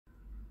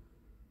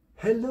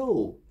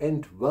Hello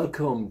and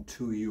welcome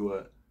to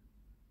your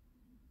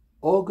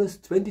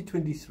August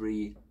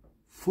 2023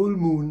 full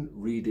moon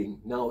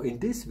reading. Now in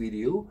this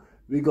video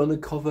we're gonna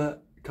cover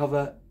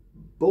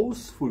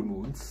both full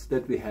moons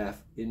that we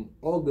have in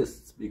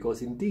August,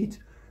 because indeed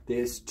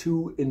there's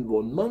two in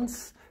 1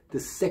 month.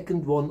 The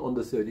second one on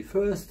the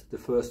 31st, the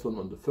first one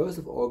on the 1st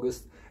of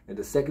August, and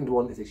the second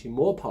one is actually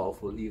more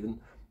powerful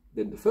even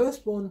than the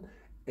first one.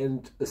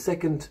 And a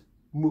second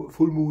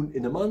full moon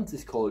in a month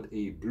is called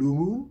a blue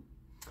moon.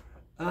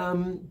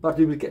 But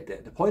we will get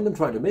there. The point I'm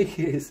trying to make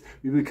here is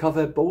we will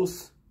cover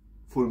both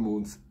full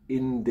moons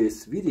in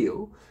this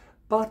video,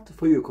 but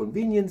for your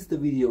convenience the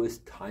video is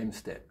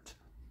time-stamped.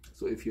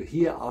 So if you're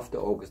here after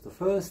August the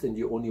 1st and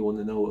you only want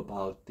to know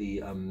about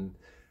the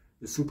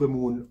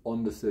supermoon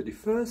on the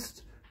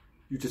 31st,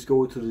 you just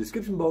go to the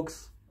description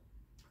box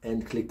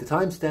and click the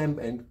timestamp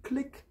and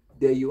click,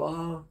 there you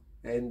are,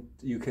 and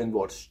you can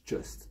watch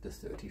just the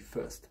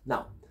 31st.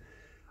 Now,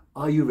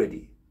 are you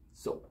ready?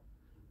 So,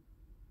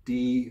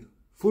 the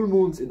full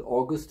moons in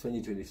August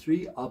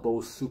 2023 are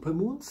both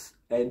supermoons,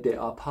 and they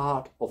are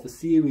part of a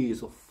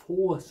series of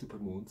 4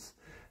 supermoons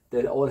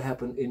that all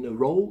happen in a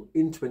row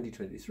in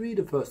 2023.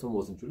 The first one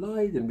was in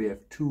July, then we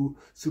have 2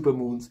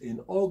 supermoons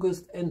in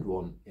August and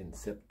 1 in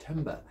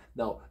September.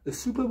 Now, a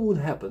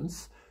supermoon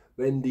happens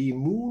when the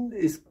moon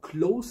is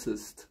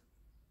closest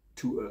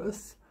to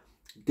Earth,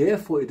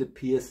 therefore it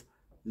appears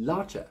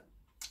larger,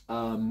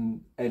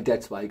 and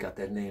that's why I got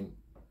that name,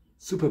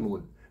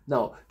 supermoon.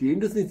 Now, the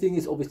interesting thing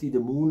is obviously the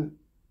moon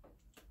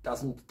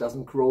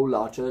doesn't grow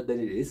larger than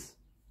it is,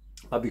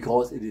 but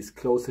because it is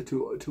closer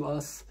to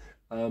us,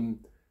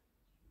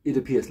 it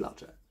appears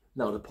larger.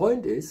 Now, the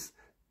point is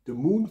the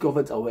moon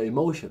governs our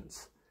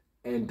emotions,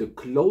 and the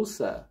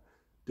closer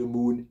the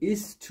moon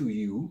is to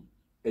you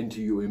and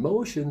to your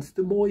emotions,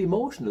 the more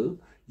emotional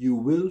you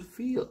will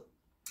feel.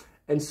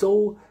 And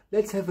so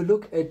let's have a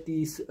look at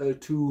these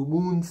 2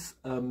 moons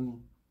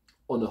on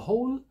a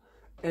whole,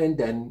 and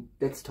then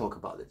let's talk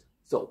about it.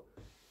 So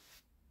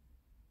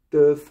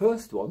the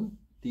first one,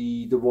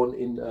 the one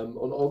in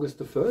on August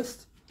the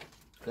 1st,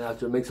 I have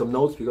to make some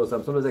notes because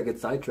sometimes I get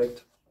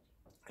sidetracked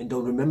and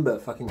don't remember a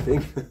fucking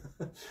thing.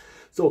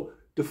 So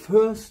the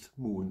first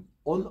moon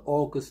on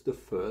August the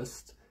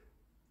 1st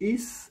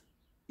is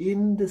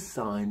in the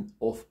sign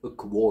of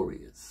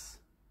Aquarius,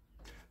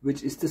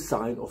 which is the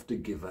sign of the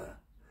giver,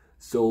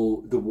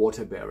 so the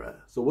water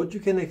bearer. So what you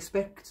can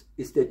expect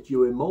is that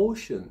your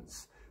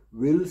emotions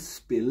will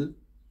spill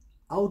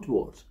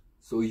outward.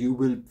 So you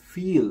will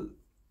feel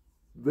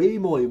way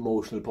more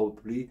emotional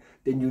probably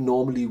than you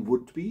normally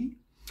would be.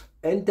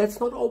 And that's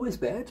not always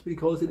bad,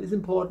 because it is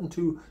important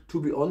to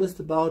be honest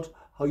about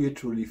how you're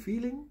truly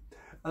feeling.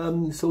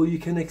 So you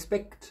can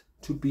expect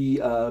to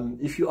be,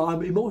 if you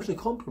are emotionally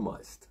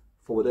compromised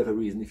for whatever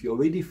reason, if you're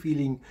already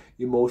feeling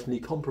emotionally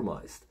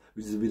compromised,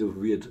 which is a bit of a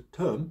weird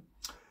term,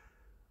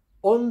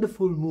 on the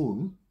full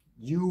moon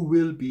you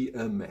will be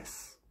a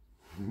mess.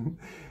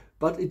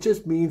 But it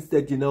just means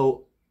that, you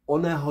know,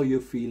 honor how you're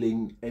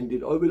feeling, and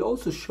it will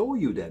also show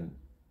you then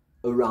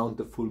around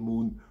the full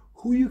moon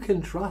who you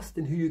can trust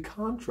and who you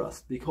can't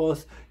trust,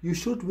 because you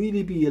should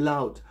really be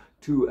allowed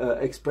to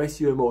express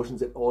your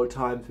emotions at all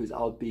times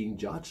without being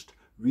judged.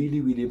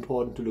 Really, really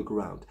important to look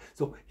around.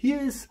 So here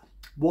is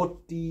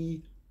what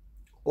the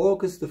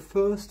August the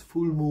 1st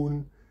full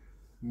moon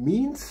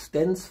means,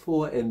 stands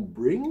for, and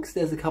brings.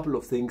 There's a couple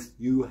of things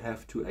you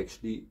have to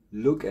actually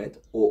look at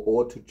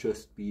or to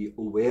just be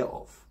aware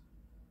of.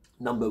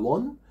 Number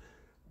 1,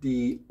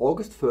 the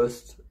August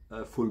 1st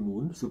full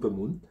moon,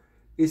 supermoon,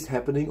 is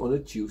happening on a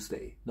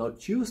Tuesday. Now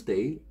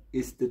Tuesday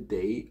is the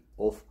day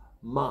of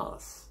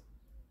Mars,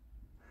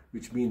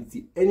 which means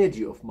the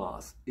energy of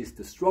Mars is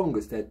the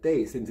strongest that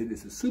day. Since it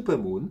is a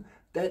supermoon,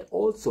 that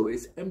also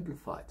is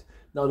amplified.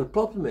 Now the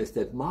problem is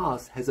that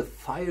Mars has a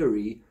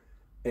fiery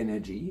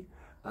energy,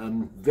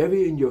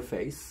 very in your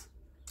face,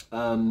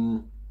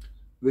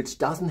 which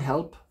doesn't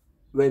help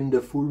when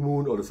the full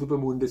moon, or the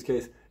supermoon in this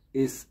case,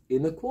 is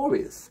in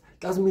Aquarius.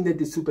 Doesn't mean that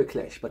they super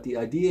clash, but the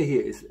idea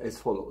here is as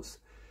follows.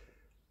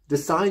 The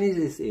sign it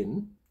is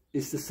in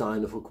is the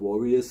sign of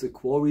Aquarius.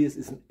 Aquarius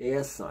is an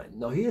air sign.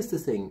 Now here's the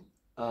thing,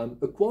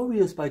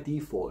 Aquarius by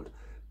default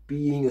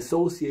being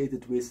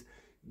associated with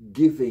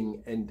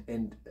giving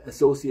and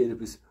associated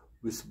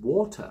with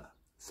water.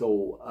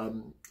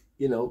 So,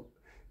 you know,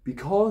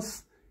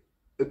 because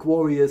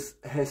Aquarius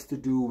has to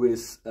do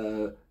with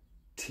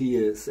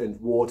tears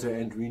and water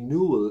and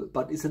renewal,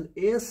 but it's an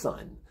air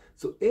sign.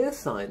 So air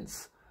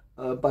signs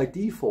by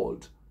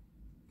default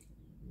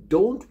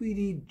don't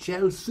really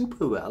gel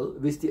super well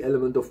with the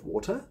element of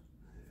water,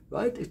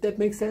 right? If that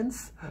makes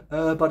sense.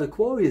 But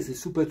Aquarius is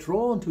super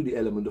drawn to the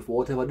element of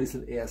water, but it's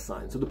an air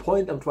sign. So the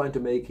point I'm trying to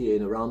make here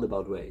in a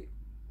roundabout way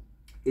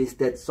is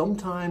that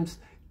sometimes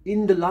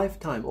in the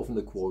lifetime of an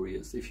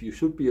Aquarius, if you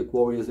should be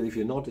Aquarius and if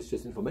you're not, it's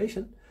just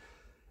information,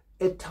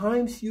 at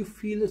times you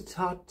feel a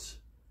touch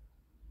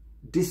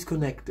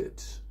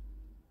disconnected.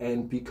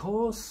 And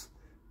because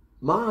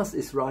Mars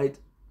is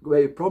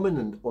very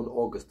prominent on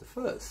August the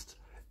 1st,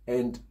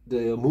 and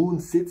the moon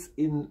sits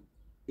in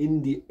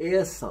in the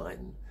air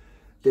sign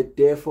that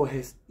therefore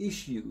has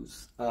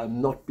issues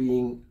not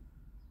being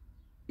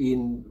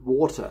in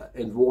water,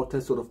 and water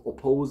sort of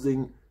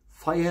opposing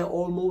fire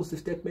almost,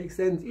 if that makes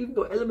sense, even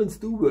though elements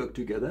do work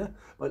together.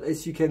 But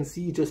as you can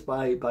see, just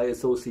by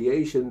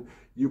association,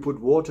 you put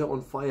water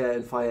on fire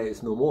and fire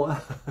is no more.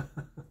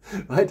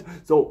 Right?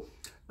 So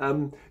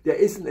there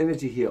is an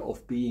energy here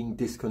of being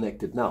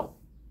disconnected. Now,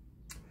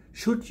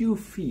 should you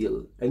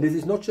feel, and this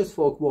is not just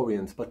for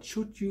Aquarians, but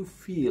should you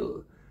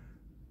feel,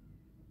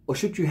 or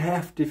should you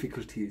have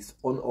difficulties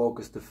on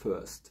August the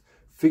 1st,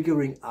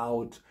 figuring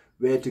out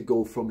where to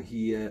go from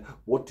here,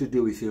 what to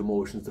do with your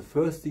emotions, the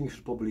first thing you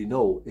should probably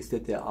know is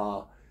that there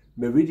are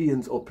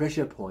meridians or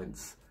pressure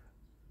points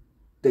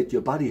that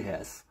your body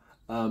has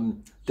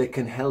that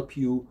can help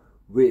you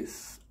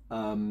with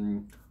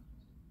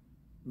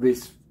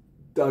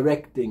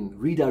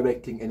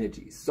redirecting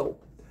energies. So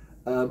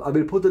I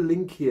will put a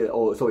link here,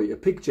 or sorry, a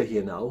picture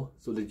here now,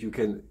 so that you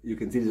can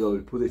see this. I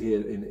will put it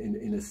here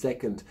in a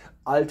second.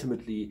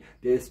 Ultimately,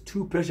 there's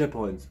 2 pressure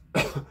points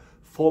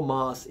for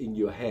Mars in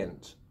your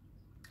hand,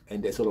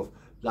 and they sort of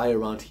lie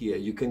around here.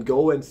 You can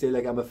go and say,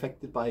 like, I'm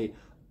affected by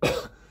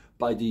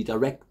by the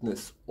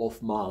directness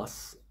of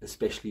Mars,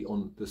 especially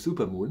on the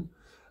supermoon,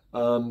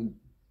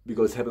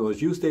 because happened on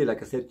Tuesday.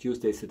 Like I said,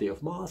 Tuesday is the day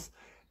of Mars.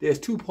 There's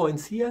 2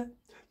 points here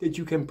that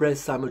you can press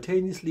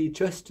simultaneously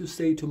just to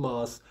say to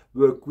Mars,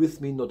 work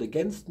with me, not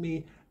against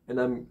me. And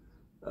I'm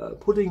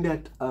putting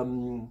that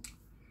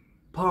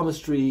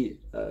palmistry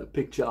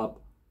picture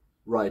up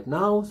right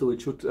now, so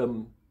it should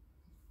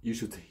you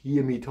should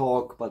hear me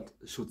talk, but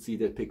should see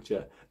that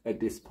picture at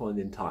this point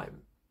in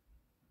time.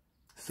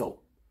 So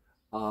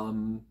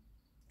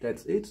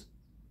that's it.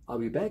 Are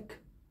we back?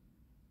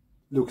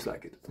 Looks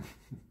like it.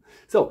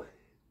 So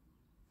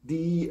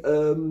the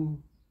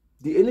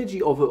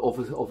energy of a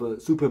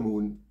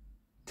supermoon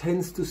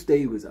tends to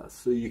stay with us.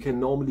 So you can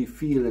normally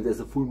feel that there's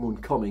a full moon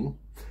coming,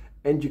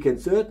 and you can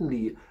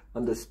certainly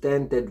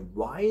understand that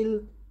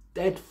while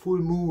that full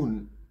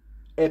moon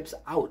ebbs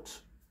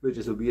out, which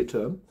is a weird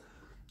term,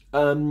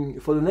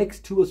 for the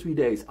next 2 or 3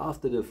 days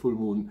after the full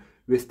moon,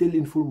 we're still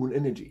in full moon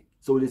energy.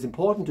 So it is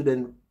important to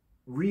then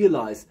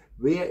realize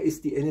where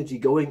is the energy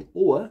going,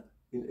 or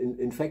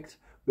in fact,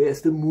 where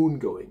is the moon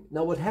going?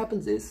 Now what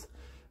happens is,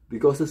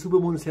 because the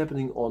supermoon is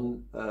happening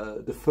on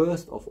the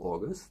 1st of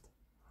August,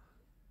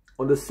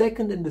 on the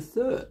 2nd and the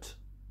 3rd,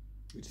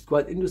 which is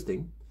quite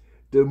interesting,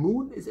 the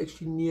moon is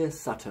actually near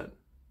Saturn.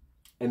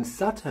 And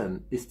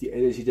Saturn is the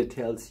energy that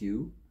tells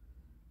you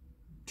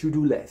to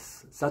do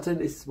less. Saturn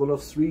is one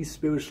of 3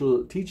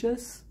 spiritual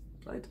teachers,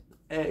 right,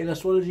 in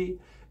astrology,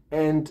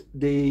 and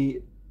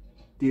the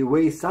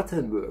way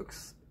Saturn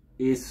works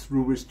is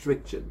through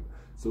restriction.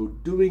 So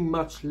doing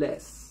much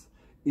less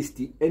is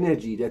the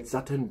energy that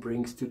Saturn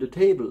brings to the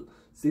table.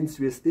 Since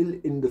we're still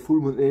in the full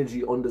moon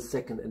energy on the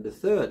 2nd and the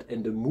 3rd,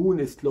 and the moon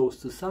is close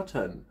to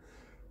Saturn,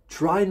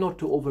 try not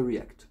to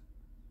overreact.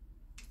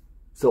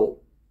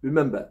 So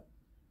remember,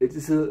 it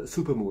is a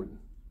supermoon.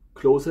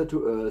 Closer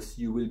to Earth,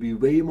 you will be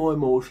way more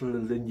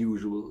emotional than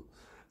usual.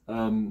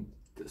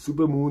 The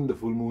supermoon, the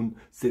full moon,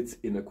 sits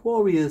in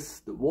Aquarius,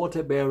 the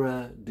water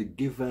bearer, the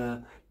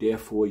giver.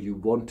 Therefore, you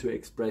want to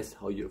express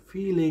how you're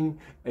feeling,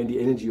 and the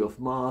energy of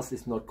Mars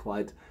is not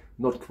quite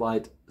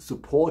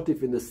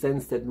supportive, in the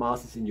sense that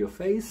Mars is in your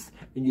face,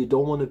 and you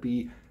don't want to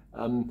be,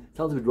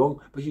 sounds a bit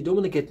wrong, but you don't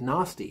want to get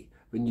nasty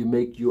when you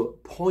make your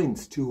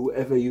points to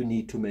whoever you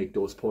need to make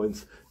those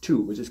points to,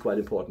 which is quite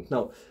important.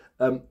 Now,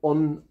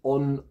 on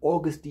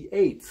August the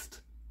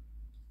 8th,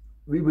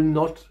 we will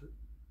not,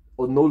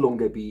 or no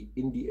longer be,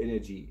 in the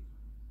energy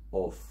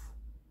of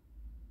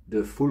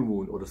the full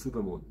moon or the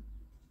supermoon.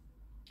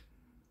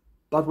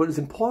 But what is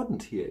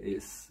important here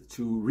is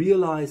to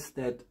realize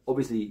that,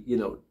 obviously, you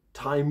know,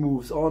 time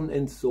moves on,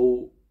 and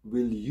so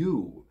will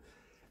you.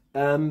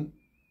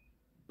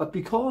 But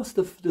because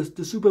the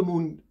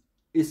supermoon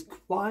is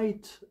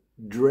quite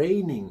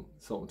draining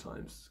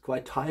sometimes,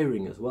 quite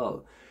tiring as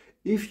well,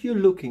 if you're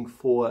looking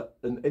for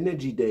an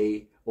energy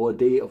day, or a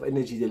day of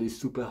energy that is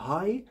super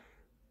high,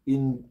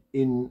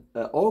 in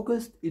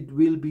August, it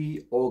will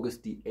be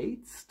August the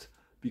 8th,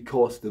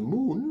 because the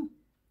moon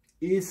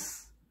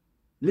is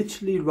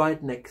literally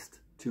right next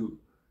to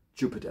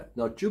Jupiter.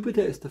 Now,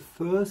 Jupiter is the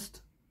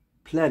first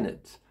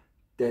planet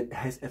that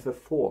has ever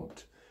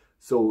formed.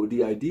 So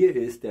the idea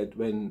is that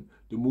when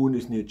the moon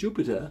is near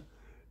Jupiter,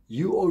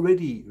 you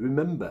already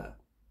remember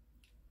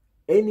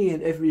any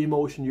and every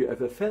emotion you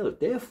ever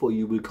felt. Therefore,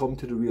 you will come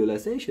to the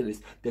realization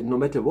is that no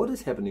matter what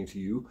is happening to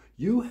you,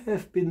 you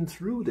have been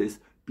through this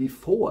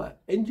before,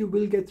 and you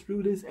will get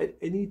through this at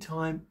any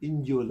time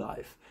in your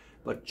life.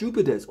 But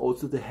Jupiter is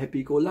also the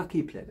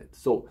happy-go-lucky planet.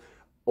 So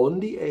on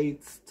the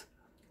 8th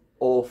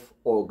of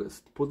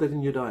August, put that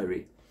in your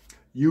diary,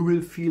 you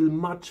will feel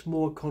much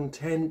more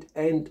content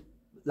and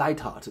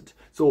lighthearted.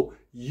 So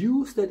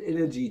use that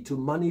energy to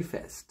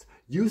manifest.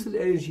 Use that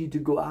energy to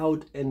go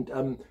out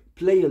and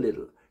play a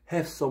little,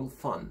 have some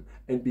fun.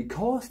 And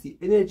because the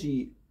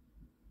energy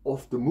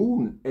of the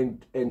moon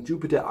and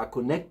Jupiter are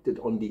connected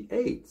on the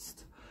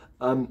 8th,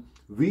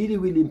 really,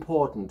 really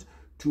important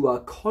to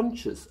are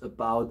conscious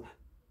about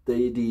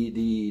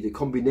the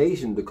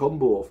combination, the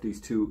combo of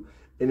these two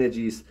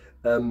energies,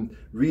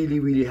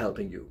 really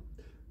helping you.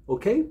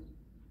 Okay,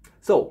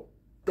 so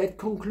that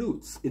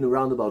concludes in a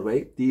roundabout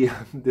way the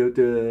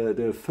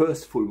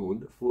first full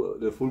moon,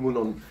 the full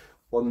moon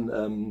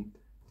on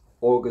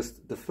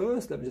August the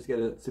 1st. Let me just get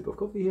a sip of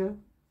coffee here.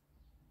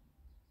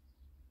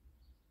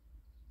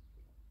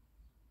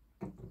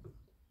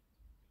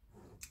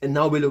 And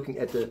now we're looking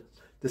at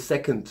the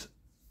second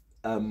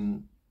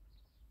full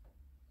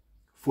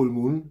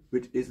moon,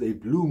 which is a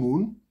blue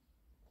moon,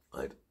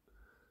 right?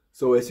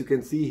 So as you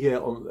can see here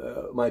on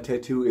my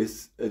tattoo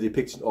is a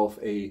depiction of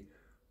a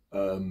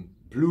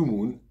blue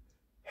moon,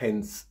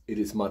 hence it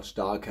is much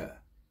darker,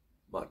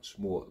 much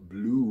more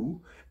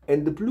blue.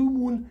 And the blue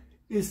moon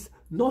is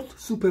not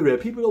super rare.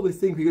 People always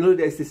think, you know,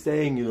 there's this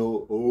saying, you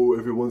know, oh,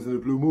 everyone's in a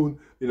blue moon,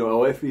 you know,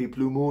 or every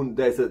blue moon,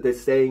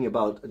 there's saying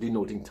about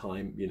denoting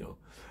time, you know.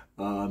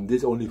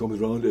 This only comes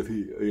around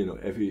in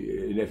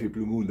every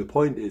blue moon. The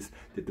point is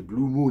that the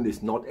blue moon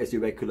is not as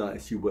irregular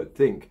as you would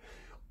think.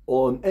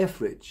 On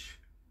average,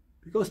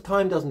 because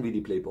time doesn't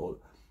really play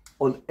ball,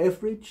 on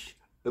average,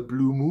 a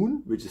blue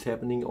moon, which is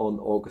happening on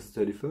August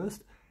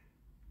 31st,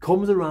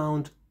 comes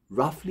around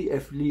roughly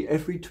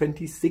every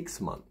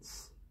 26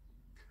 months.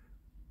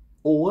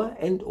 Or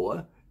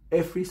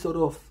every sort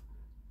of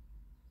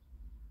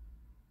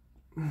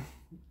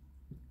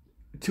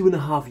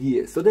 2.5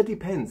 years. So that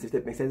depends, if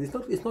that makes sense.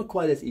 It's not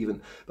quite as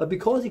even. But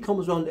because it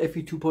comes around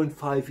every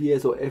 2.5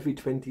 years or every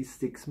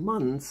 26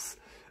 months,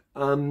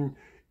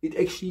 it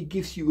actually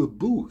gives you a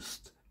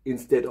boost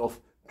instead of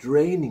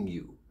draining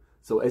you.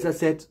 So as I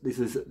said, these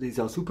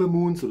are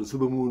supermoons. So the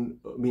supermoon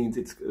means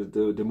it's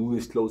the moon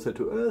is closer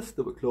to Earth.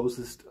 The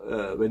closest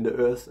when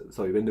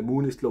the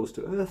moon is close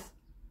to Earth,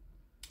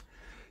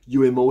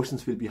 your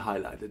emotions will be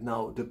highlighted.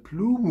 Now the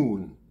blue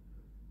moon,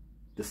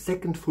 the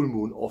second full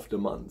moon of the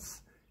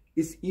month,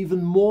 is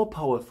even more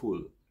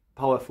powerful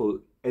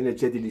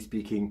energetically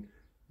speaking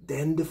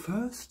than the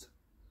first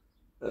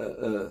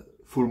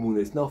full moon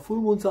is. Now full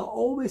moons are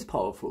always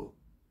powerful,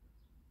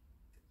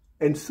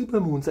 and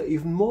supermoons are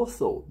even more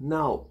so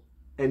now.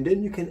 And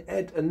then you can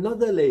add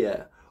another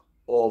layer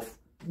of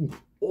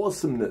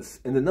awesomeness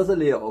and another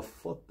layer of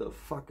what the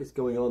fuck is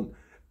going on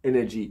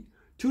energy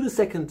to the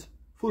second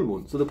full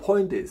moon. So the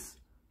point is,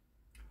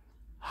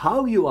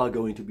 how you are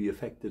going to be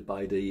affected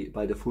by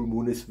the full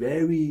moon is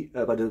very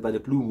by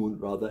the blue moon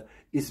rather,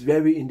 is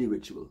very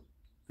individual,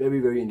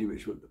 very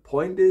individual. The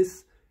point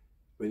is,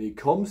 when it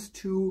comes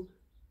to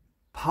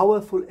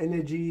powerful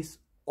energies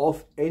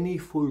of any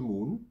full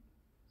moon,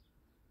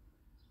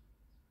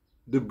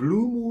 the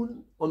blue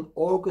moon on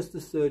August the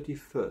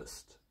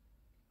 31st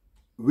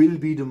will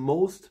be the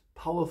most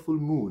powerful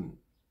moon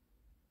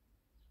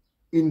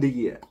in the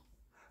year,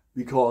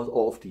 because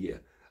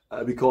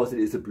it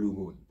is a blue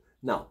moon.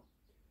 Now,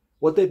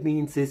 what that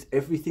means is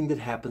everything that's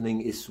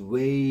happening is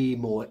way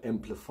more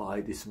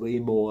amplified, is way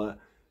more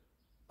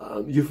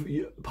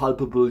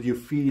palpable, you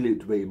feel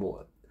it way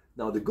more.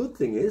 Now the good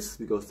thing is,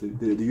 because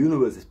the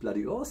universe is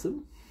bloody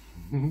awesome,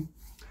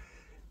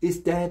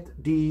 is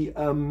that the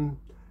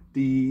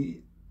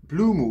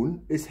blue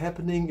moon is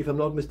happening, if I'm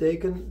not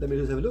mistaken, let me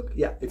just have a look.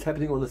 Yeah, it's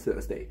happening on a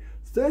Thursday.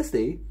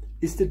 Thursday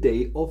is the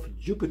day of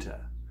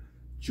Jupiter.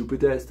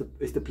 Jupiter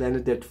is the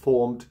planet that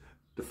formed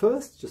the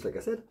first, just like I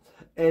said.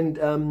 And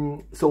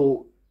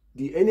so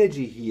the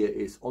energy here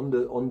is on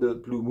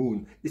the blue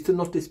moon is to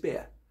not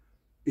despair.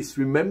 It's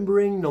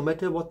remembering, no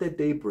matter what that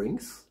day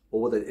brings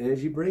or what that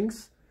energy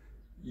brings,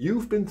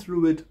 you've been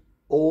through it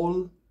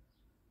all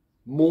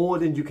more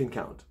than you can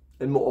count,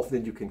 and more often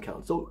than you can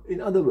count. So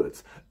in other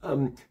words,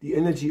 the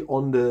energy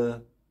on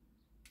the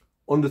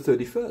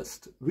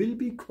 31st will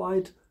be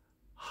quite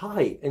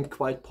high and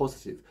quite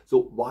positive.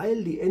 So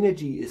while the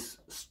energy is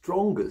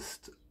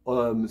strongest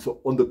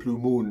so on the blue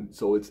moon,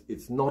 so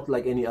it's not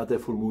like any other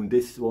full moon,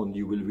 this one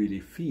you will really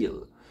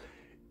feel,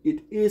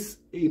 it is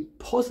a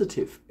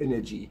positive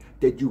energy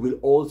that you will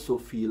also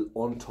feel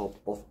on top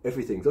of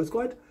everything. So it's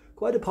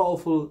quite a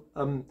powerful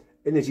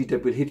energy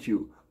that will hit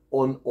you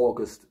on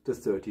August the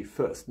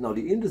 31st. Now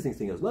the interesting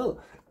thing as well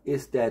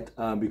is that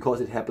because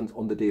it happens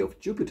on the day of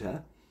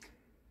Jupiter,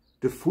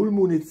 the full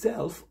moon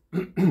itself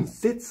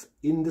sits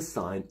in the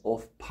sign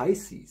of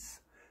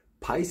Pisces.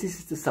 Pisces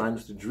is the sign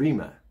of the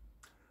dreamer.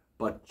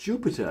 But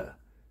Jupiter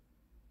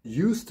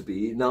used to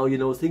be, now you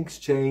know things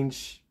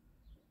change,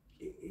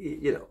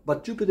 you know,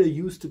 but Jupiter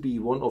used to be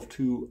one of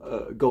two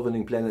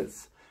governing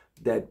planets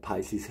that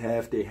Pisces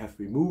have. They have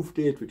removed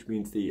it, which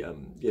means the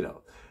you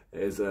know,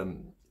 as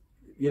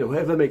you know,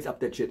 whoever makes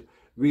up that shit,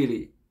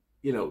 really,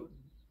 you know,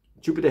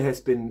 Jupiter has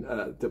been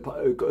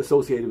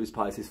associated with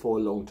Pisces for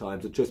a long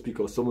time. So just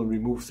because someone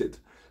removes it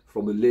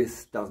from a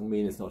list doesn't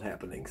mean it's not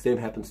happening. Same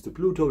happens to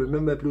Pluto.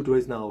 Remember, Pluto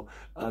is now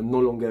no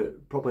longer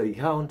properly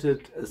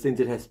counted since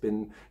it has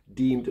been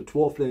deemed a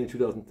dwarf planet in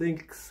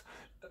 2006.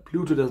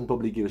 Pluto doesn't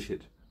probably give a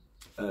shit.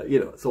 You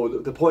know, so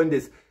the point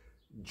is,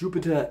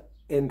 Jupiter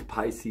and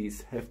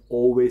Pisces have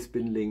always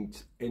been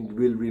linked and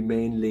will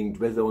remain linked,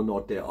 whether or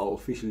not they are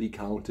officially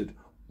counted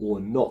or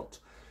not.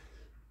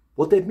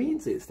 What that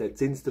means is that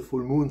since the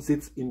full moon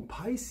sits in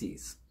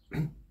Pisces,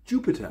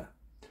 Jupiter,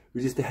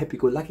 which is the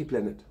happy-go-lucky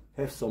planet,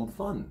 have some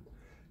fun,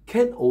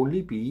 can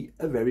only be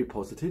a very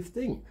positive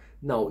thing.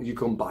 Now, you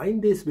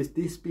combine this with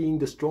this being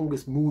the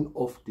strongest moon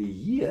of the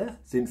year,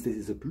 since this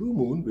is a blue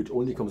moon, which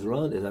only comes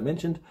around, as I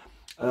mentioned,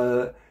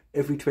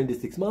 every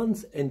 26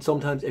 months and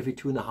sometimes every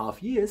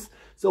 2.5 years.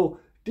 So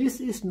this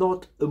is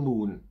not a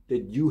moon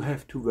that you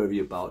have to worry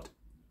about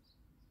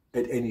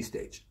at any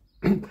stage.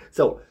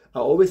 So I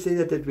always say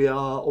that we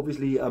are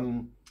obviously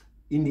in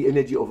the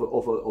energy of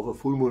a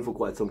full moon for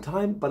quite some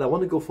time, but I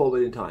want to go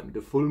forward in time.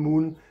 The full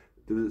moon,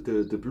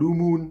 the blue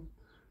moon,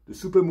 the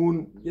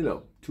supermoon, you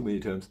know, too many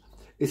terms,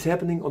 is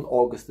happening on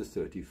August the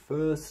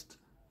 31st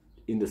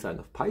in the sign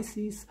of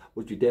Pisces.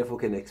 What you therefore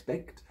can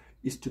expect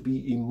is to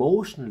be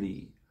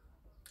emotionally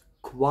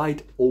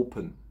quite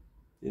open.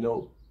 You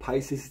know,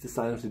 Pisces is the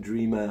sign of the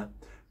dreamer.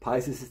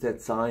 Pisces is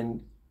that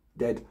sign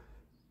that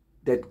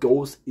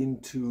goes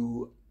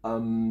into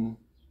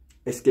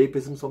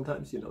escapism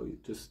sometimes. You know, you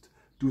just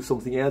do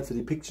something else. The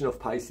depiction of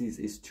Pisces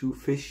is two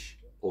fish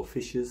or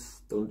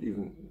fishes, don't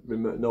even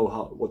know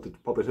what the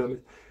proper term is,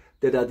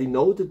 that are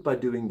denoted by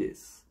doing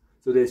this.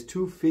 So there's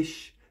two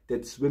fish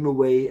that swim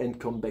away and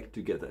come back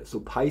together.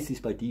 So Pisces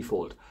by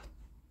default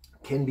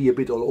can be a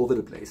bit all over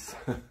the place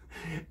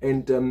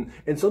and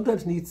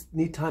sometimes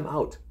need time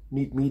out,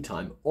 need me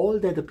time. All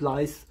that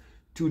applies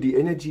to the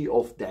energy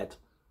of that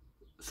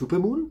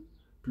supermoon,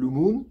 blue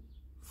moon,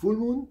 full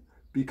moon,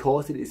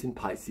 because it is in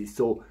Pisces.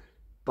 So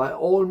by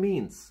all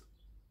means,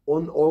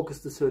 on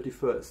August the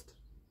 31st,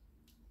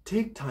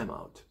 take time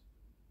out.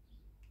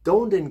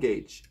 Don't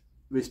engage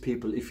with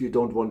people if you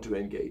don't want to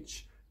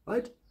engage,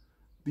 right?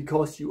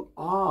 Because you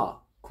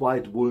are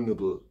quite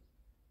vulnerable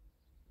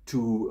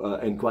to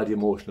and quite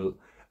emotional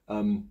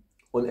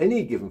on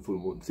any given full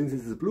moon. Since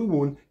this is a blue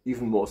moon,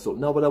 even more so.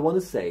 Now, what I want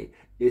to say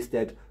is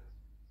that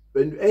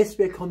as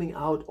we're coming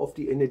out of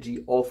the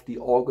energy of the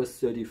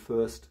August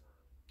 31st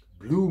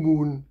blue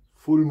moon,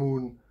 full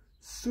moon,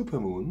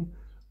 supermoon,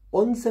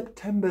 on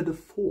September the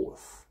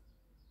 4th,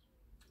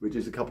 which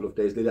is a couple of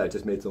days later, I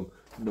just made some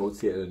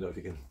notes here, I don't know if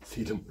you can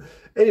see them.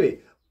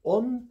 Anyway,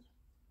 on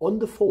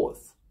the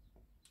 4th,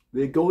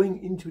 we're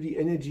going into the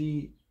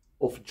energy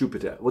of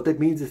Jupiter. What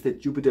that means is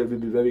that Jupiter will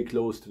be very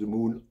close to the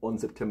moon on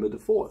September the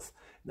 4th.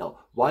 Now,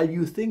 while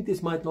you think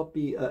this might not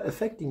be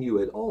affecting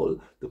you at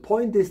all, the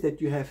point is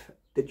that you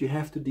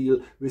have to deal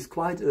with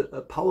quite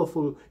a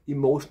powerful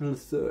emotional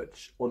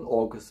surge on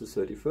August the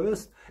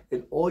 31st,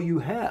 and all you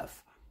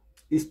have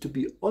is to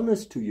be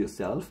honest to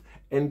yourself,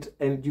 and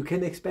you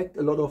can expect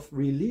a lot of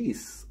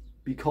release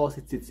because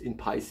it sits in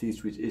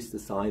Pisces, which is the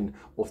sign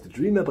of the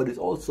dreamer, but it's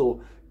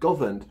also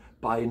governed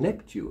by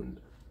Neptune.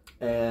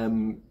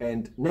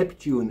 And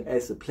Neptune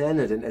as a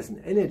planet and as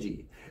an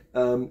energy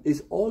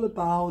is all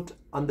about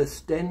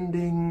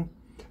understanding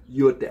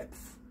your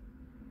depth.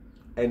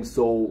 And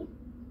so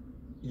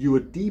your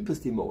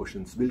deepest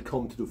emotions will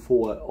come to the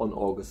fore on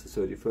August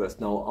the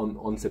 31st. Now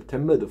on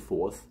September the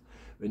 4th,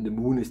 when the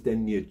moon is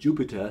then near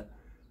Jupiter,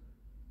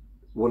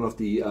 one of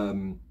the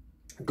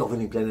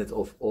governing planets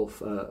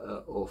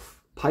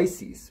of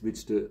Pisces,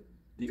 which the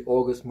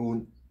August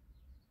moon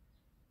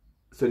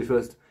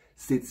 31st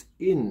sits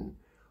in.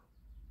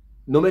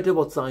 No matter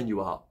what sign you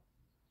are,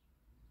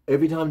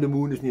 every time the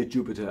moon is near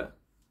Jupiter,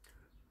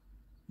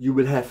 you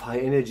will have high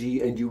energy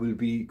and you will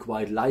be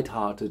quite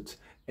lighthearted.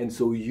 And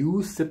so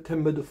use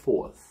September the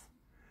 4th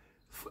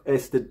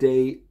as the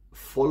day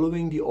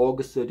following the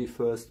August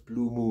 31st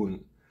blue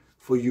moon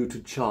for you to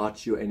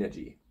charge your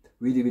energy.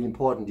 Really, really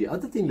important. The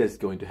other thing that's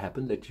going to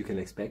happen that you can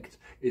expect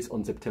is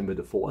on September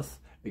the 4th.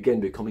 Again,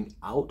 we're coming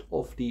out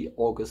of the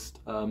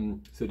August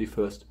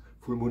 31st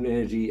full moon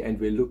energy, and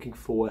we're looking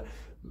for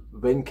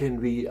when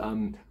can we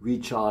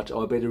recharge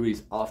our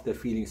batteries after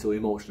feeling so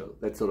emotional.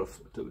 That's sort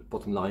of the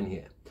bottom line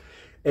here.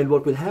 And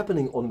what will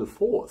happening on the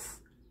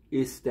 4th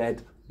is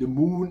that the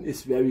moon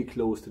is very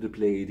close to the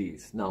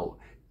Pleiades. Now,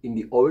 in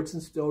the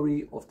origin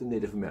story of the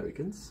Native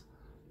Americans,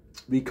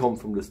 we come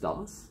from the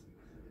stars,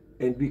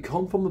 and we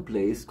come from a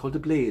place called the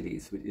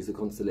Pleiades, which is a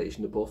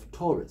constellation above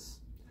Taurus.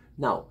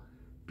 Now,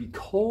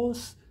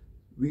 because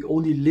we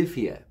only live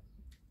here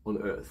on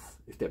Earth,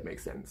 if that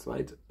makes sense,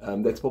 right?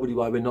 That's probably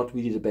why we're not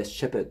really the best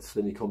shepherds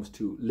when it comes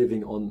to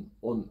living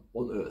on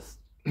Earth.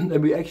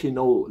 And we actually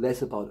know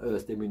less about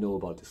Earth than we know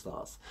about the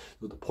stars.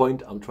 So the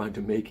point I'm trying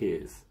to make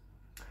here is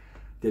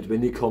that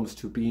when it comes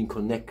to being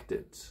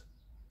connected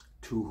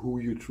to who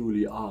you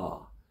truly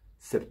are,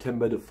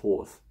 September the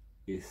 4th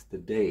is the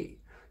day.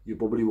 You're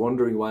probably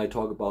wondering why I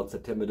talk about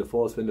September the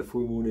 4th when the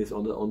full moon is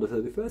on the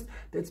 31st.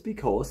 That's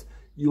because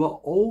you are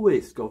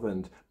always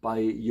governed by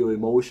your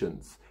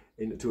emotions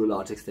to a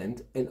large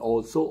extent, and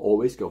also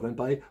always governed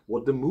by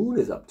what the moon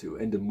is up to.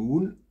 And the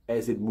moon,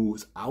 as it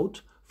moves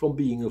out from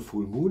being a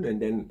full moon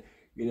and then,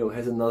 you know,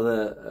 has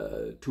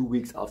another 2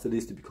 weeks after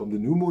this to become the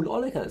new moon,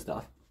 all that kind of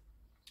stuff.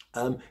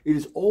 It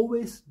is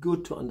always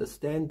good to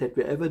understand that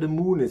wherever the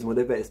moon is,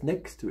 whatever is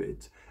next to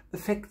it,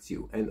 affects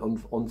you. And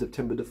on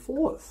September the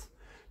 4th,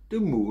 the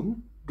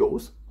moon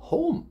goes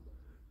home.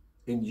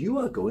 and you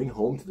are going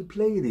home to the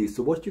Pleiades.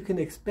 So what you can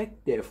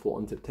expect therefore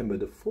on September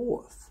the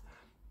 4th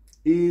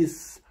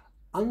is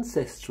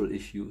ancestral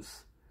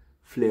issues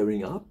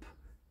flaring up,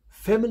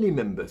 family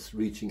members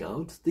reaching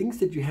out, things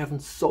that you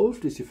haven't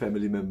solved with your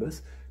family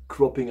members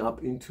cropping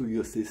up into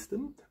your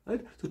system,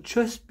 right? So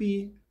just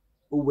be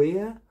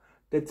aware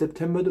that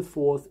September the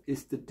 4th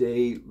is the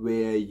day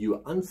where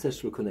your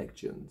ancestral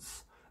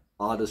connections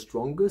are the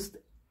strongest,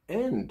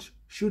 and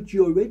should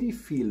you already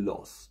feel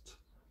lost,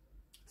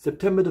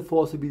 September the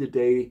 4th will be the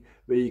day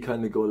where you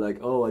kind of go like,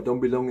 oh, I don't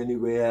belong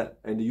anywhere,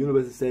 and the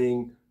universe is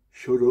saying,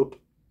 shut up,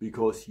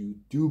 because you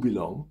do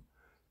belong,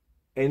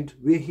 and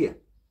we're here.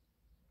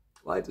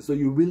 Right, so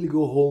you will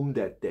go home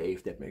that day,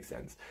 if that makes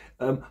sense.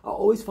 I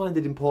always find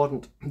it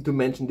important to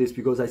mention this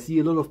because I see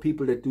a lot of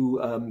people that do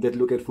that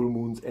look at full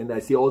moons, and I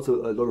see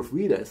also a lot of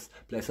readers,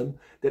 bless them,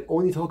 that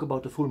only talk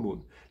about the full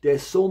moon.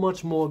 There's so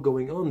much more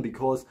going on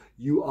because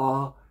you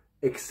are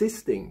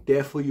existing,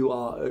 therefore you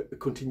are a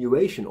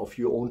continuation of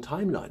your own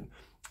timeline,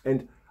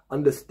 and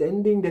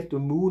understanding that the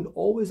moon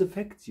always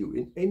affects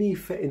you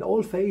in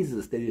all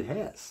phases that it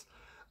has,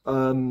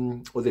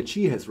 or that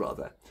she has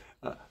rather.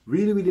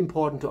 Really, really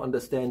important to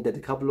understand that a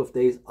couple of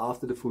days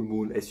after the full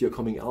moon, as you're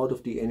coming out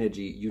of the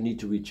energy, you need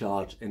to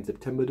recharge. And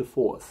September the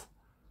 4th,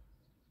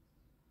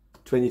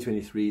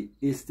 2023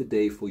 is the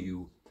day for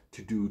you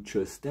to do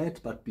just that.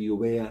 But be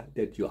aware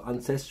that your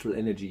ancestral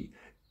energy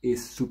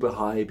is super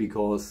high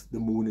because the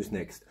moon is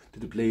next to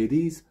the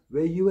Pleiades,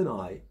 where you and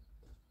I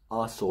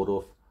are sort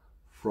of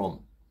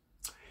from.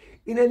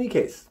 In any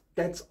case,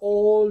 that's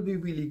all we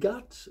really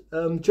got.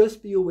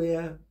 Just be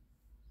aware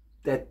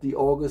that the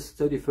August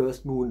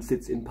 31st moon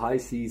sits in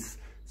Pisces,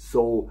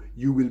 so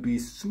you will be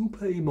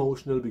super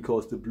emotional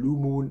because the blue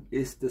moon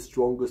is the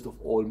strongest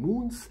of all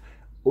moons,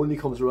 only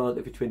comes around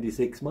every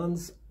 26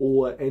 months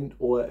or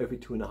every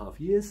 2.5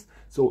 years.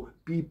 So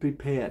be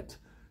prepared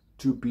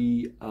to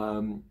be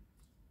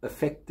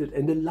affected,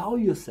 and allow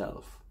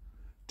yourself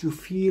to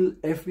feel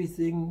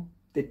everything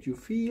that you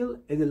feel,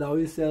 and allow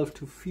yourself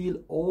to feel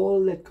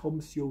all that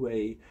comes your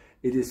way.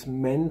 It is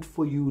meant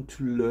for you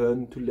to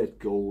learn to let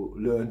go,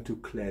 learn to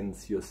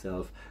cleanse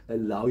yourself,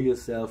 allow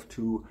yourself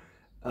to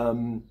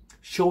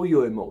show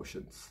your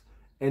emotions,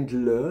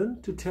 and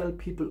learn to tell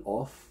people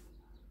off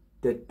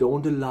that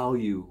don't allow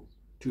you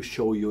to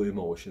show your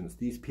emotions.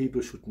 These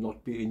people should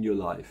not be in your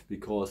life,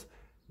 because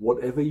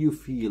whatever you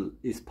feel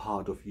is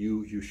part of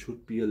you. You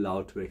should be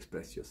allowed to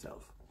express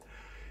yourself.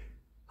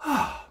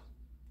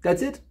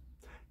 That's it.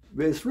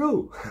 We're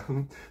through.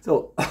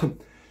 So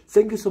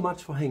thank you so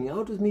much for hanging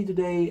out with me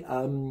today.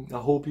 I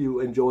hope you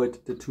enjoyed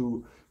the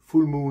 2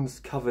 full moons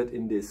covered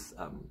in this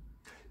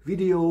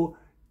video.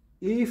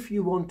 If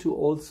you want to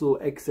also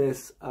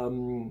access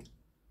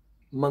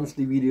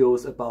monthly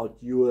videos about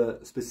your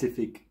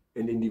specific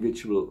and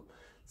individual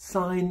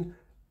sign,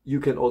 you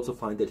can also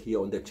find that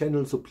here on the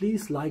channel. So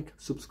please like,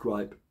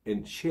 subscribe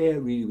and share.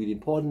 Really, really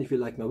important. If you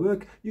like my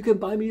work, you can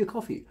buy me a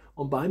coffee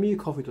on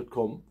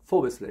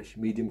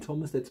buymeacoffee.com/Medium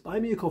Thomas. That's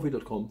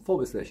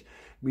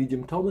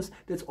buymeacoffee.com/Medium Thomas.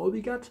 That's all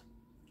we got.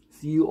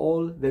 See you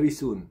all very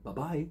soon. Bye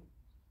bye.